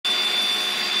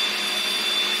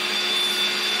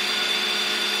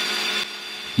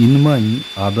In my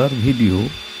other video,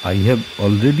 I have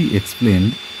already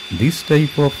explained this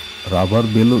type of rubber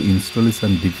bellow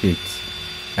installation defects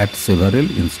at several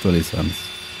installations.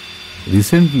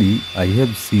 Recently, I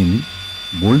have seen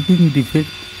bolting defect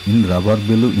in rubber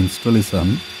bellow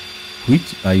installation,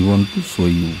 which I want to show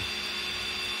you.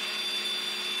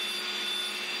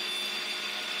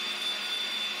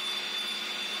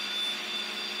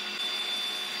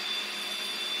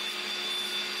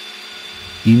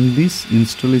 In this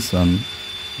installation,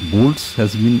 bolts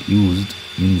has been used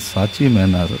in such a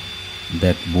manner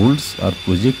that bolts are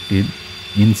projected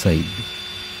inside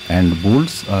and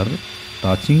bolts are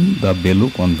touching the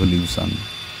bellow convolution,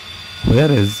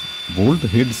 whereas bolt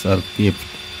heads are kept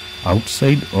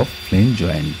outside of flange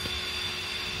joint.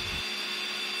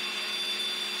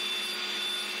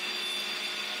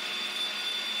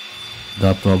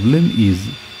 The problem is,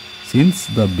 since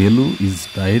the bellow is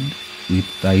tied with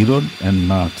tie rod and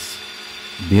nuts,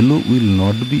 bellow will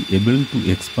not be able to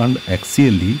expand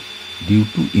axially due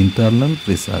to internal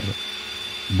pressure.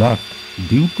 But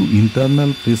due to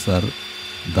internal pressure,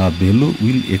 the bellow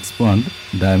will expand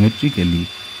diametrically.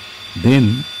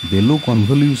 Then bellow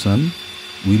convolution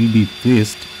will be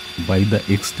pressed by the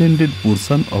extended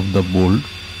portion of the bolt,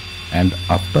 and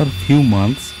after few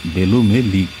months bellow may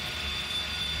leak.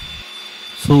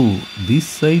 So this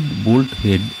side bolt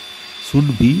head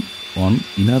should be on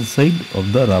inner side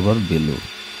of the rubber bellow,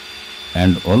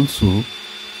 and also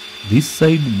this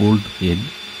side bolt head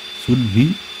should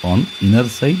be on inner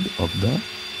side of the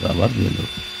rubber bellow.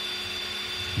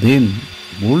 Then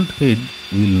bolt head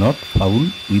will not foul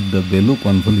with the bellow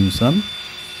convolution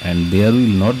and there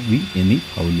will not be any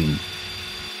fouling.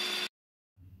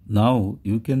 Now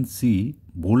you can see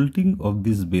bolting of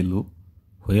this bellow,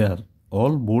 where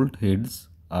all bolt heads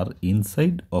are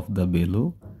inside of the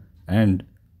bellow and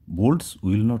bolts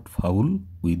will not foul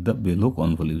with the bellow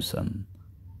convolution.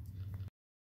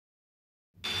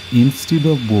 Instead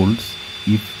of bolts,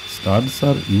 if studs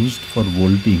are used for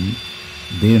bolting,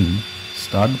 then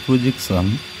stud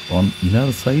projection on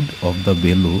inner side of the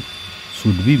bellow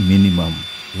should be minimum,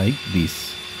 like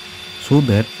this, so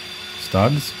that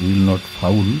studs will not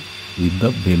foul with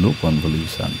the bellow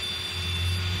convolution.